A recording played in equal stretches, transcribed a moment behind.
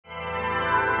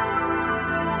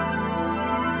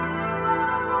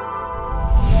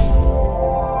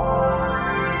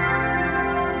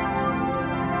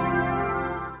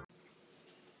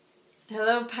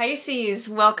Pisces,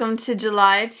 welcome to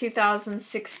July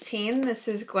 2016. This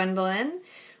is Gwendolyn.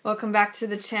 Welcome back to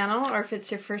the channel, or if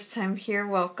it's your first time here,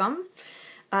 welcome.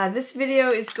 This video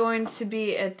is going to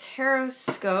be a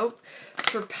Tarotscope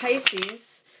for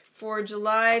Pisces for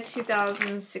July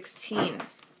 2016.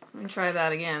 Let me try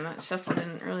that again. That shuffle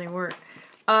didn't really work.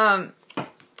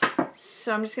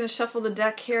 So I'm just going to shuffle the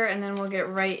deck here, and then we'll get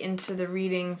right into the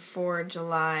reading for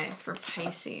July for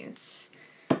Pisces.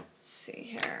 Let's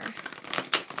see here.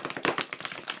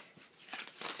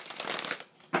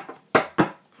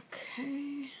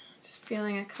 Okay, just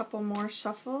feeling a couple more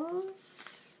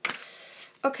shuffles.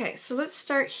 Okay, so let's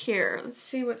start here. Let's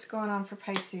see what's going on for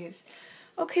Pisces.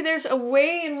 Okay, there's a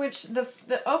way in which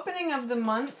the opening of the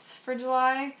month for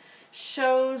July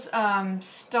shows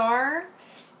Star,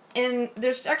 and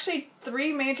there's actually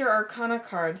three major arcana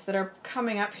cards that are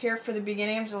coming up here for the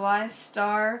beginning of July: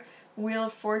 Star, Wheel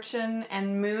of Fortune,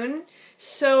 and Moon.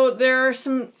 So there are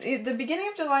the beginning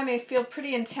of July may feel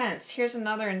pretty intense. Here's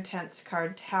another intense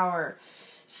card, Tower.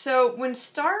 So when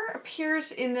Star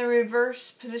appears in the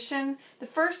reverse position, the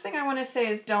first thing I want to say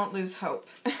is don't lose hope.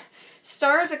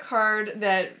 Star is a card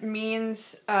that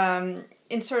means,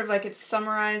 in sort of like its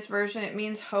summarized version, it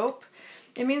means hope.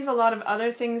 It means a lot of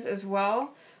other things as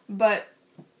well, but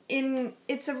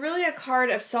it's really a card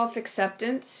of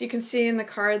self-acceptance. You can see in the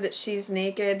card that she's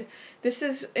naked. This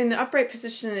is in the upright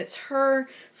position. It's her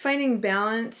finding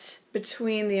balance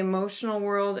between the emotional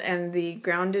world and the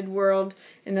grounded world.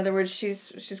 In other words,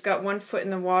 she's got one foot in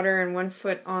the water and one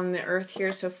foot on the earth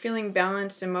here, so feeling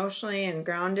balanced emotionally and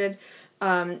grounded.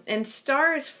 And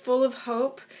Star is full of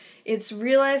hope. It's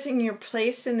realizing your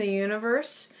place in the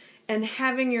universe and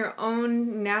having your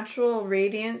own natural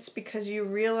radiance because you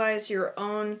realize your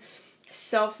own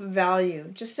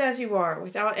self-value, just as you are,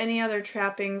 without any other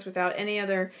trappings, without any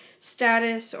other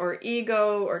status or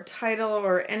ego or title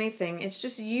or anything. It's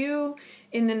just you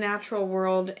in the natural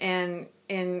world and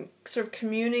sort of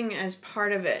communing as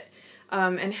part of it,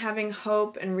 and having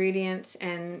hope and radiance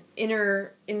and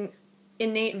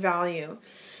innate value.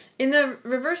 In the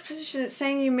reverse position, it's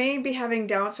saying you may be having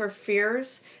doubts or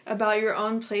fears about your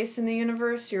own place in the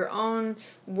universe, your own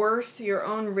worth, your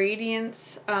own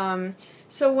radiance.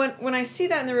 So when I see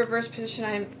that in the reverse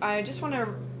position, I just want to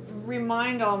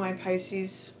remind all my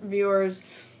Pisces viewers,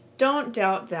 don't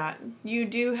doubt that. You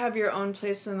do have your own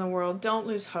place in the world. Don't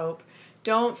lose hope.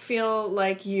 Don't feel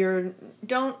like you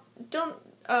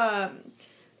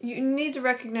need to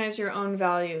recognize your own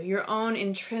value, your own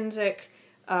intrinsic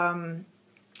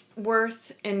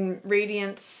worth and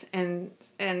radiance, and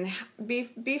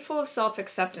be full of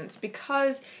self-acceptance,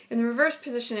 because in the reverse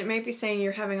position it may be saying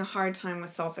you're having a hard time with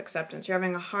self-acceptance. You're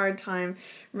having a hard time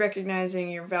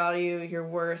recognizing your value, your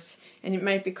worth, and it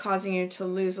might be causing you to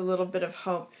lose a little bit of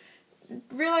hope.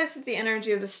 Realize that the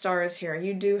energy of the Star is here.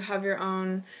 You do have your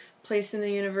own place in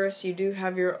the universe. You do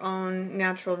have your own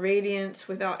natural radiance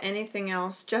without anything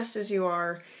else, just as you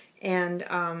are,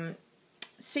 and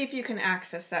see if you can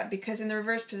access that, because in the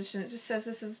reverse position it just says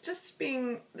this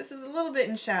is a little bit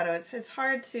in shadow. It's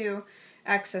hard to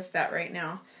access that right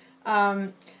now.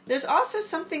 There's also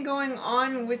something going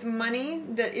on with money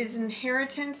that is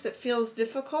inheritance that feels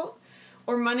difficult,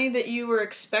 or money that you were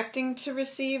expecting to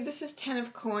receive. This is Ten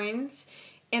of Coins,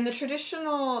 and the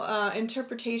traditional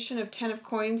interpretation of Ten of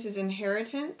Coins is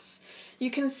inheritance.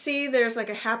 You can see there's like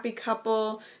a happy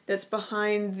couple that's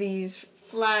behind these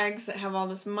flags that have all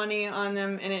this money on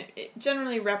them, and it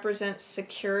generally represents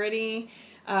security.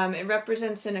 It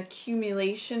represents an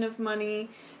accumulation of money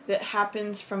that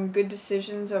happens from good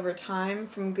decisions over time,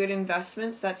 from good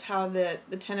investments. That's how the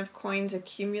Ten of Coins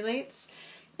accumulates.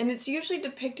 And it's usually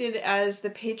depicted as the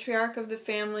patriarch of the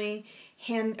family,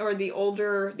 or the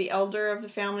elder of the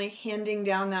family, handing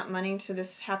down that money to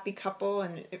this happy couple,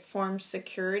 and it forms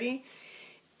security.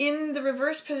 In the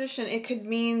reverse position, it could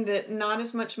mean that not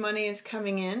as much money is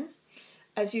coming in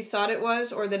as you thought it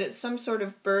was, or that it's some sort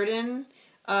of burden.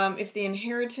 If the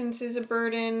inheritance is a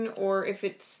burden, or if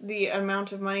it's the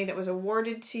amount of money that was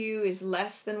awarded to you is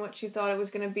less than what you thought it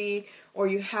was going to be, or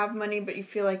you have money but you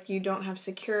feel like you don't have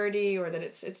security, or that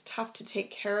it's tough to take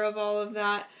care of all of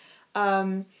that.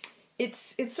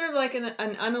 It's sort of like an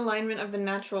unalignment of the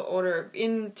natural order.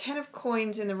 In Ten of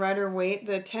Coins in the Rider-Waite,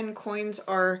 the 10 coins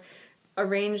are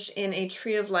arranged in a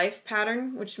tree of life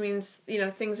pattern, which means,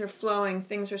 things are flowing,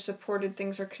 things are supported,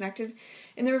 things are connected.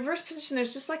 In the reverse position,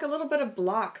 there's just like a little bit of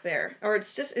block there, or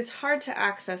it's hard to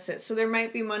access it. So there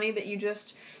might be money that you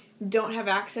just don't have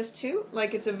access to,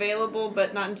 like it's available,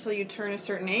 but not until you turn a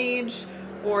certain age,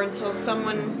 or until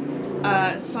someone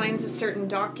signs a certain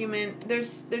document.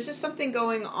 There's just something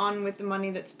going on with the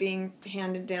money that's being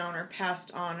handed down or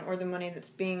passed on, or the money that's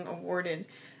being awarded.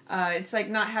 It's like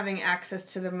not having access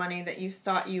to the money that you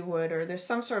thought you would, or there's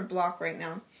some sort of block right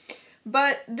now.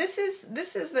 But this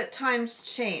is that times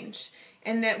change,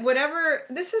 and that whatever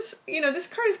this is, this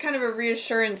card is kind of a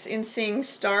reassurance in seeing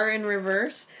star in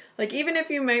reverse. Like, even if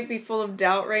you might be full of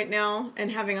doubt right now and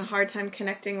having a hard time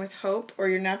connecting with hope or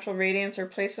your natural radiance or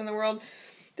place in the world,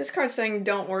 this card's saying,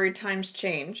 don't worry, times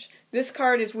change. This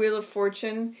card is Wheel of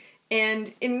Fortune,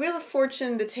 and in Wheel of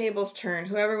Fortune, the tables turn.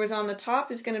 Whoever was on the top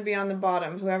is going to be on the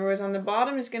bottom. Whoever was on the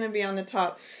bottom is going to be on the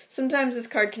top. Sometimes this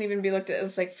card can even be looked at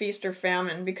as like feast or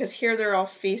famine, because here they're all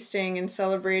feasting and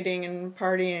celebrating and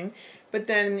partying. But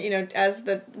then, as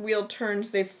the wheel turns,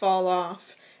 they fall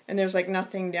off, and there's like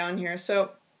nothing down here.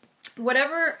 So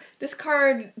whatever, this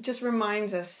card just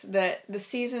reminds us that the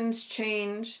seasons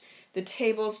change, the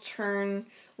tables turn,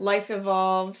 life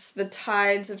evolves, the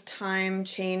tides of time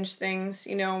change things.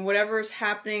 Whatever's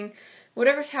happening,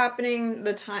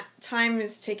 the time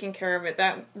is taking care of it.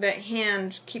 That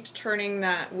hand keeps turning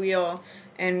that wheel,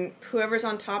 and whoever's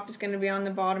on top is going to be on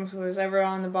the bottom. Whoever's ever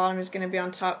on the bottom is going to be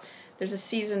on top. There's a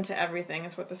season to everything,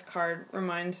 is what this card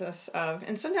reminds us of.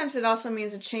 And sometimes it also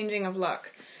means a changing of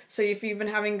luck. So if you've been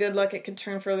having good luck, it could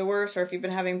turn for the worse, or if you've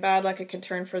been having bad luck, it could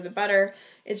turn for the better.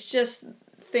 It's just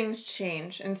things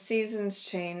change and seasons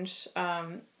change.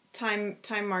 Time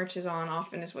marches on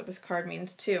often is what this card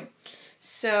means too.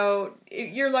 So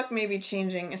your luck may be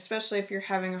changing, especially if you're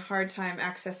having a hard time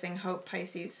accessing hope,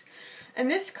 Pisces.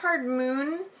 And this card,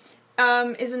 Moon,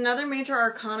 is another major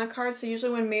arcana card. So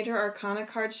usually when major arcana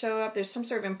cards show up, there's some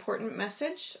sort of important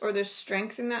message, or there's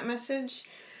strength in that message.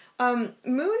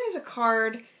 Moon is a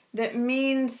card that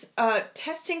means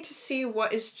testing to see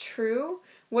what is true,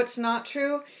 what's not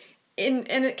true. And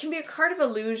it can be a card of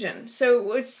illusion.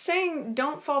 So it's saying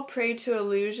don't fall prey to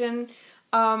illusion.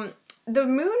 The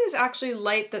moon is actually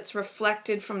light that's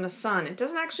reflected from the sun. It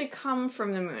doesn't actually come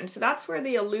from the moon. So that's where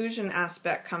the illusion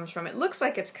aspect comes from. It looks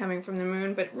like it's coming from the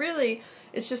moon, but really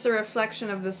it's just a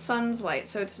reflection of the sun's light.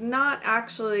 So it's not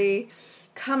actually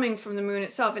coming from the moon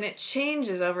itself, and it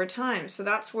changes over time. So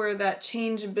that's where that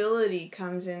changeability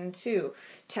comes in too.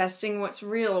 Testing what's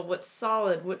real, what's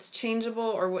solid, what's changeable,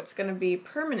 or what's going to be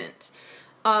permanent.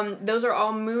 Those are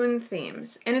all moon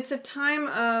themes. And it's a time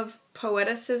of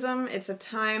poeticism. It's a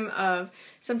time of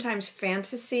sometimes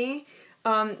fantasy.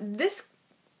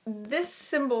 This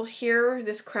symbol here,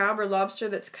 this crab or lobster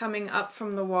that's coming up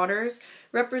from the waters,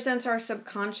 represents our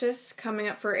subconscious coming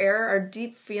up for air, our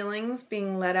deep feelings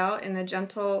being let out in the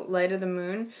gentle light of the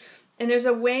moon. And there's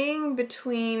a weighing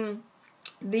between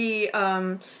the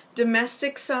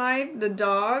domestic side, the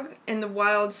dog, and the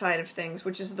wild side of things,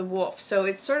 which is the wolf. So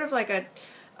it's sort of like a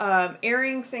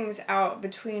airing things out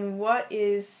between what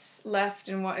is left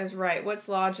and what is right, what's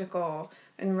logical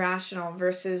and rational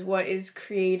versus what is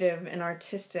creative and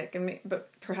artistic, but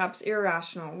perhaps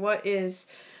irrational.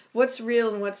 What's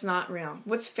real and what's not real?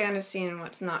 What's fantasy and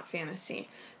what's not fantasy?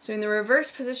 So in the reverse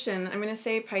position, I'm going to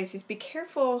say, Pisces, be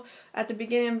careful at the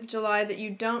beginning of July that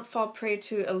you don't fall prey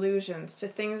to illusions, to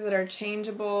things that are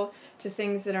changeable, to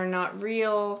things that are not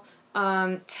real.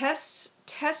 Test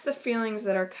the feelings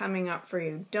that are coming up for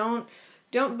you. Don't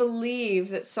believe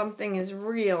that something is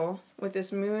real with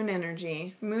this moon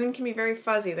energy. Moon can be very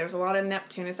fuzzy. There's a lot of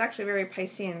Neptune. It's actually a very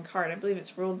Piscean card. I believe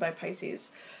it's ruled by Pisces.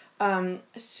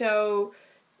 So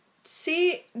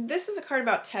see, this is a card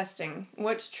about testing.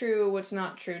 What's true, what's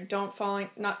not true.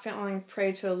 Not falling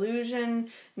prey to illusion,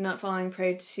 not falling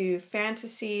prey to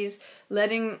fantasies,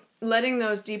 letting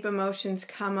those deep emotions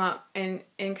come up and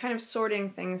kind of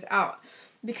sorting things out.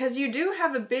 Because you do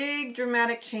have a big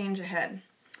dramatic change ahead.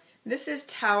 This is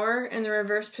Tower in the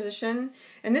reverse position,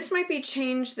 and this might be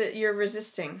change that you're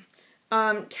resisting.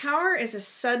 Tower is a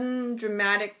sudden,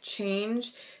 dramatic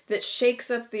change that shakes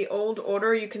up the old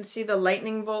order. You can see the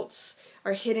lightning bolts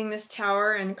are hitting this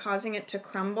tower and causing it to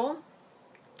crumble.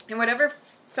 And whatever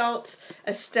felt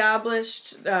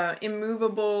established,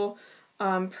 immovable,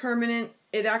 permanent,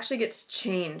 it actually gets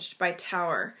changed by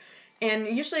Tower. And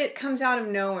usually it comes out of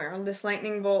nowhere. This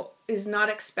lightning bolt is not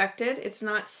expected. It's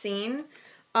not seen.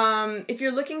 If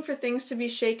you're looking for things to be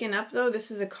shaken up, though,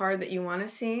 this is a card that you want to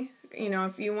see.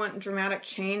 If you want dramatic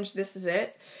change, this is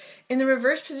it. In the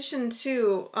reverse position,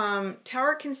 too,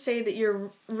 Tower can say that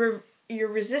you're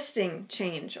resisting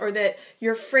change, or that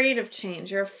you're afraid of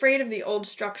change. You're afraid of the old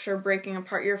structure breaking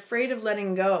apart. You're afraid of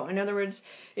letting go. In other words,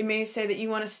 it may say that you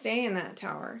want to stay in that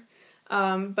tower.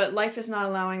 But life is not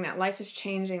allowing that. Life is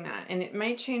changing that. And it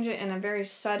might change it in a very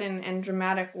sudden and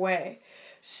dramatic way.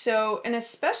 So, and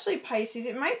especially Pisces,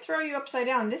 it might throw you upside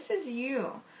down. This is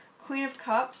you. Queen of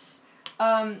Cups.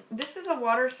 This is a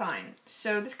water sign.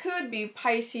 So this could be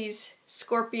Pisces,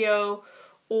 Scorpio,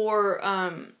 or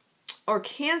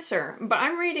Cancer. But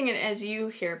I'm reading it as you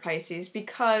here, Pisces,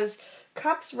 because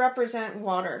cups represent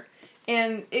water.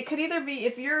 And it could either be,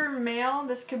 if you're male,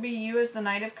 this could be you as the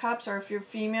Knight of Cups, or if you're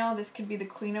female, this could be the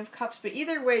Queen of Cups. But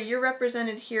either way, you're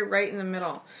represented here right in the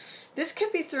middle. This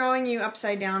could be throwing you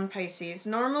upside down, Pisces.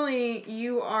 Normally,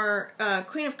 you are,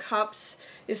 Queen of Cups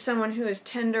is someone who is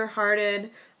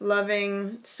tender-hearted,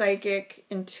 loving, psychic,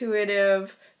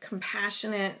 intuitive,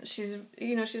 compassionate. She's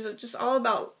just all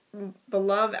about the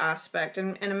love aspect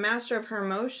and a master of her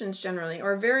emotions generally,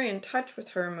 or very in touch with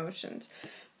her emotions.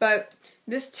 But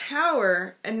this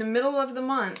Tower in the middle of the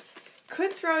month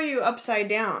could throw you upside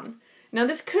down. Now,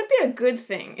 this could be a good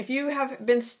thing. If you have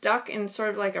been stuck in sort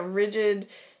of like a rigid,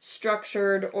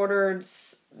 structured, ordered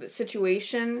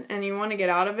situation and you want to get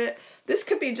out of it, this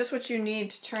could be just what you need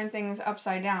to turn things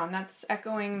upside down. That's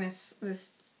echoing this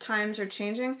times are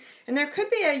changing. And there could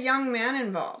be a young man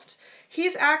involved.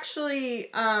 He's actually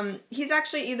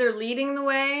either leading the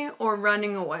way or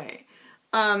running away.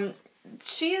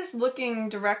 She is looking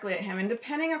directly at him, and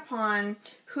depending upon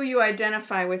who you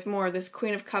identify with more, this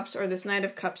Queen of Cups or this Knight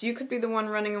of Cups, you could be the one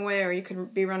running away or you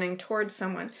could be running towards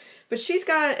someone. But she's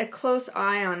got a close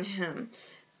eye on him,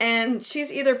 and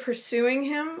she's either pursuing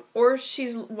him or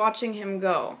she's watching him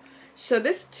go. So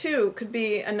this, too, could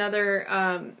be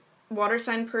another water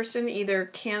sign person, either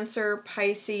Cancer,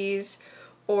 Pisces,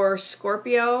 or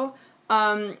Scorpio.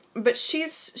 But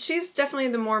she's definitely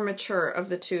the more mature of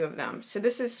the two of them. So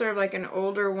this is sort of like an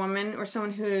older woman or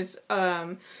someone who's,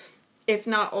 if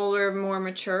not older, more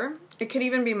mature. It could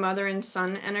even be mother and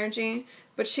son energy.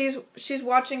 But she's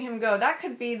watching him go. That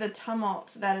could be the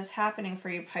tumult that is happening for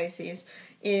you, Pisces,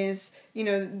 is,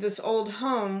 this old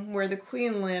home where the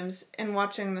queen lives and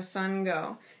watching the sun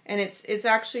go. And it's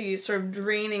actually sort of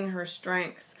draining her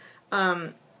strength.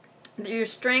 Your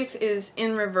strength is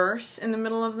in reverse in the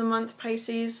middle of the month,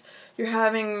 Pisces. You're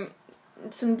having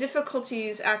some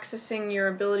difficulties accessing your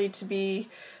ability to be,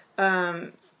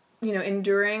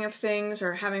 enduring of things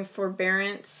or having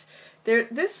forbearance.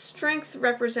 This strength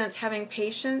represents having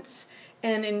patience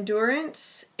and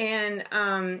endurance,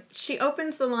 and she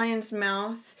opens the lion's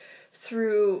mouth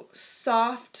through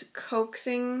soft,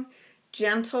 coaxing,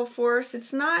 gentle force.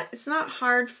 It's not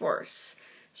hard force.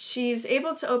 She's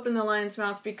able to open the lion's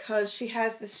mouth because she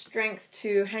has the strength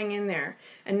to hang in there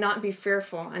and not be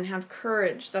fearful and have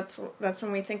courage. That's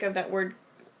when we think of that word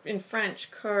in French,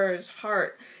 cœur is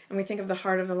heart, and we think of the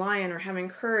heart of the lion or having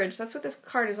courage. That's what this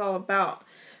card is all about.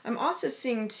 I'm also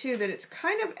seeing, too, that it's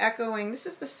kind of echoing. This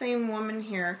is the same woman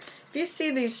here. If you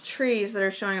see these trees that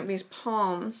are showing up, these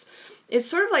palms, it's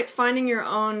sort of like finding your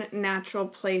own natural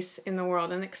place in the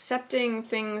world and accepting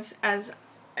things as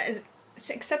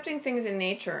accepting things in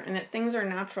nature and that things are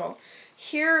natural.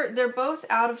 Here, they're both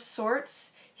out of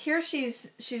sorts. Here, she's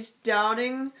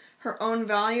doubting her own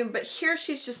value, but here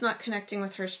she's just not connecting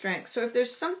with her strength. So if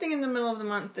there's something in the middle of the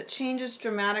month that changes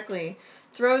dramatically,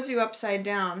 throws you upside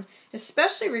down,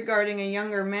 especially regarding a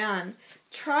younger man,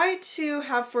 try to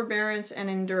have forbearance and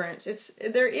endurance.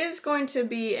 There is going to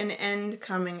be an end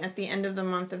coming at the end of the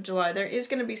month of July. There is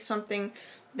going to be something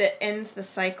that ends the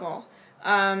cycle.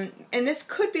 And this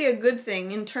could be a good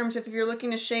thing in terms of if you're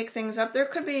looking to shake things up. There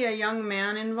could be a young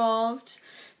man involved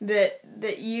that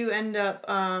you end up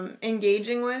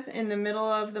engaging with in the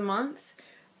middle of the month.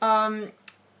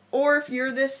 Or if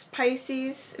you're this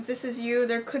Pisces, if this is you,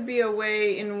 there could be a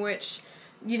way in which,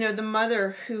 the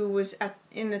mother who was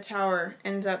in the tower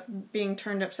ends up being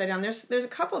turned upside down. There's a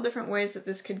couple different ways that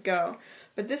this could go.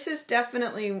 But this is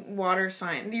definitely water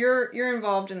sign. You're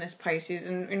involved in this, Pisces,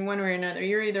 in one way or another.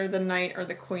 You're either the knight or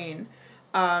the queen.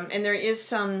 And there is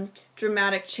some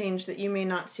dramatic change that you may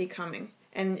not see coming.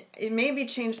 And it may be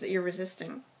change that you're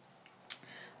resisting.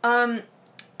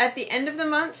 At the end of the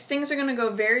month, things are going to go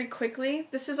very quickly.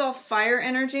 This is all fire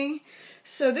energy.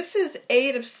 So this is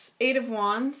Eight of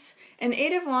Wands. And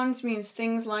Eight of Wands means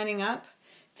things lining up.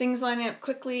 Things lining up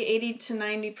quickly, 80 to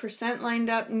 90% lined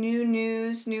up, new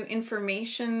news, new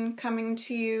information coming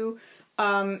to you.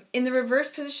 In the reverse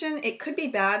position, it could be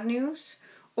bad news,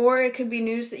 or it could be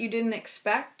news that you didn't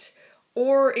expect,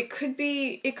 or it could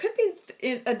be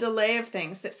a delay of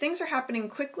things, that things are happening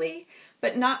quickly,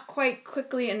 but not quite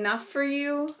quickly enough for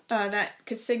you. That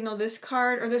could signal this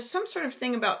card, or there's some sort of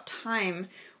thing about time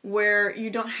where you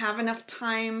don't have enough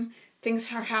time.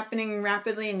 Things are happening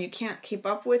rapidly and you can't keep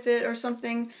up with it or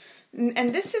something.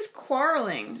 And this is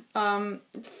quarreling.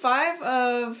 Five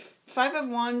of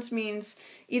Wands means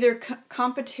either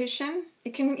competition.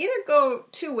 It can either go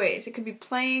two ways. It could be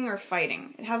playing or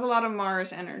fighting. It has a lot of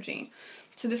Mars energy.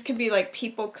 So this could be like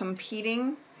people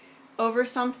competing over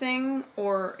something,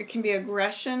 or it can be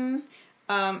aggression.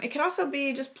 It could also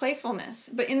be just playfulness.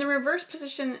 But in the reverse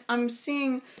position, I'm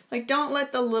seeing, like, don't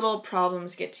let the little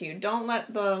problems get to you. Don't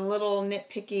let the little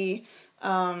nitpicky,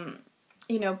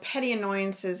 petty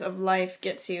annoyances of life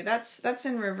get to you. That's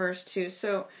in reverse too.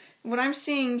 So what I'm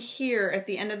seeing here at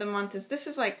the end of the month is this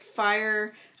is like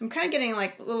fire. I'm kind of getting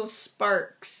like little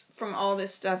sparks from all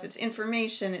this stuff. It's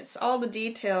information. It's all the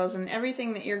details and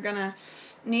everything that you're going to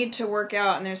need to work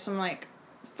out. And there's some like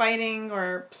fighting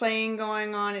or playing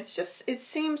going on. It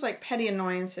seems like petty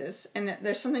annoyances, and that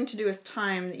there's something to do with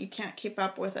time that you can't keep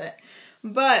up with it.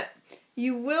 But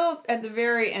you will at the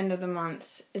very end of the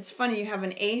month. It's funny, you have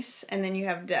an ace and then you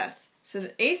have death. So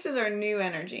the aces are new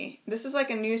energy. This is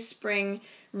like a new spring,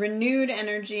 renewed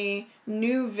energy,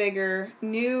 new vigor,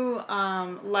 new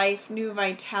life, new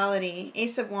vitality.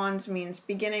 Ace of Wands means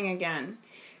beginning again,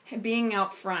 being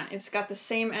out front. It's got the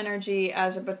same energy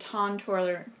as a baton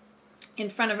twirler in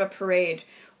front of a parade,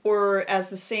 or as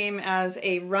the same as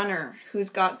a runner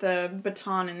who's got the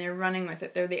baton and they're running with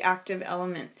it. They're the active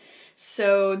element.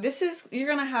 So you're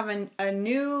going to have a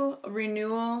new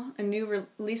renewal, a new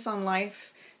release on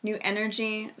life, new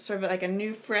energy, sort of like a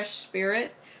new fresh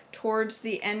spirit towards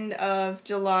the end of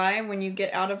July, when you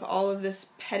get out of all of this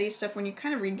petty stuff, when you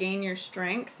kind of regain your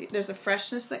strength. There's a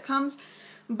freshness that comes,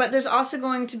 but there's also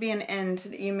going to be an end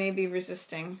that you may be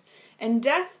resisting. And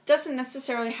death doesn't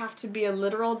necessarily have to be a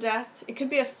literal death. It could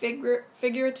be a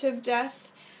figurative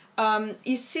death.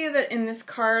 You see that in this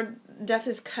card, death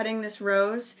is cutting this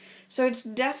rose. So it's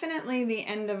definitely the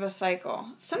end of a cycle.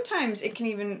 Sometimes it can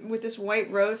even, with this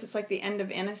white rose, it's like the end of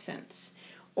innocence,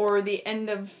 or the end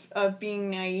of being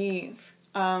naive.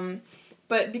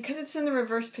 But because it's in the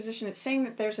reverse position, it's saying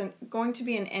that there's going to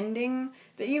be an ending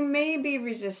that you may be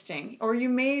resisting, or you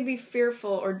may be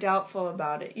fearful or doubtful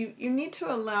about it. You need to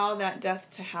allow that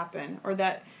death to happen, or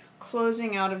that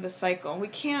closing out of the cycle. We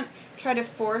can't try to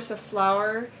force a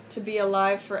flower to be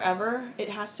alive forever. It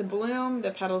has to bloom, the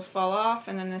petals fall off,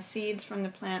 and then the seeds from the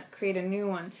plant create a new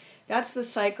one. That's the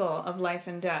cycle of life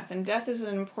and death is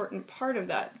an important part of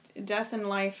that. Death and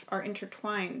life are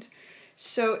intertwined.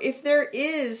 So if there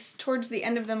is, towards the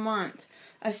end of the month,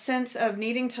 a sense of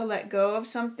needing to let go of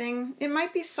something, it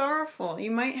might be sorrowful.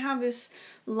 You might have this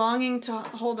longing to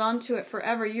hold on to it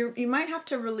forever. You might have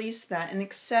to release that and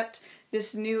accept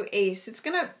this new ace. It's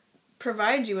going to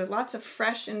provide you with lots of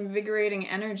fresh, invigorating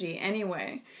energy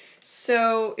anyway.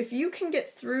 So if you can get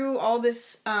through all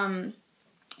this,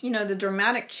 the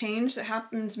dramatic change that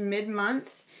happens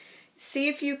mid-month, see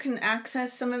if you can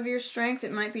access some of your strength.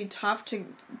 It might be tough to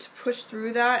push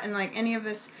through that, and like any of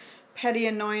this petty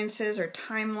annoyances or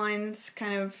timelines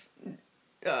kind of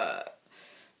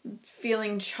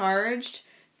feeling charged.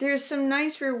 There's some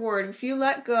nice reward if you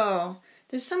let go.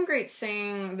 There's some great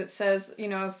saying that says,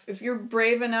 if you're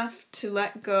brave enough to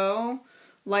let go,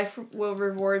 life will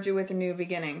reward you with a new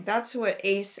beginning. That's what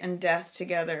ace and death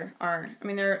together are. I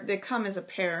mean, they come as a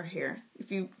pair here.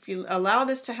 If you allow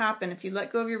this to happen, if you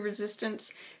let go of your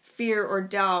resistance, fear, or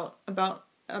doubt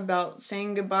about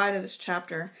saying goodbye to this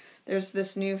chapter, there's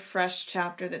this new fresh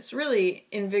chapter that's really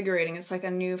invigorating. It's like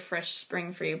a new fresh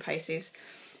spring for you, Pisces.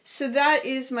 So that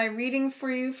is my reading for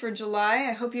you for July.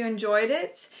 I hope you enjoyed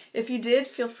it. If you did,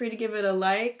 feel free to give it a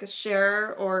like, a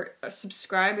share, or a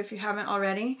subscribe if you haven't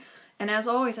already. And as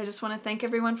always, I just want to thank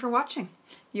everyone for watching.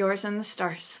 Yours in the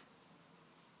stars.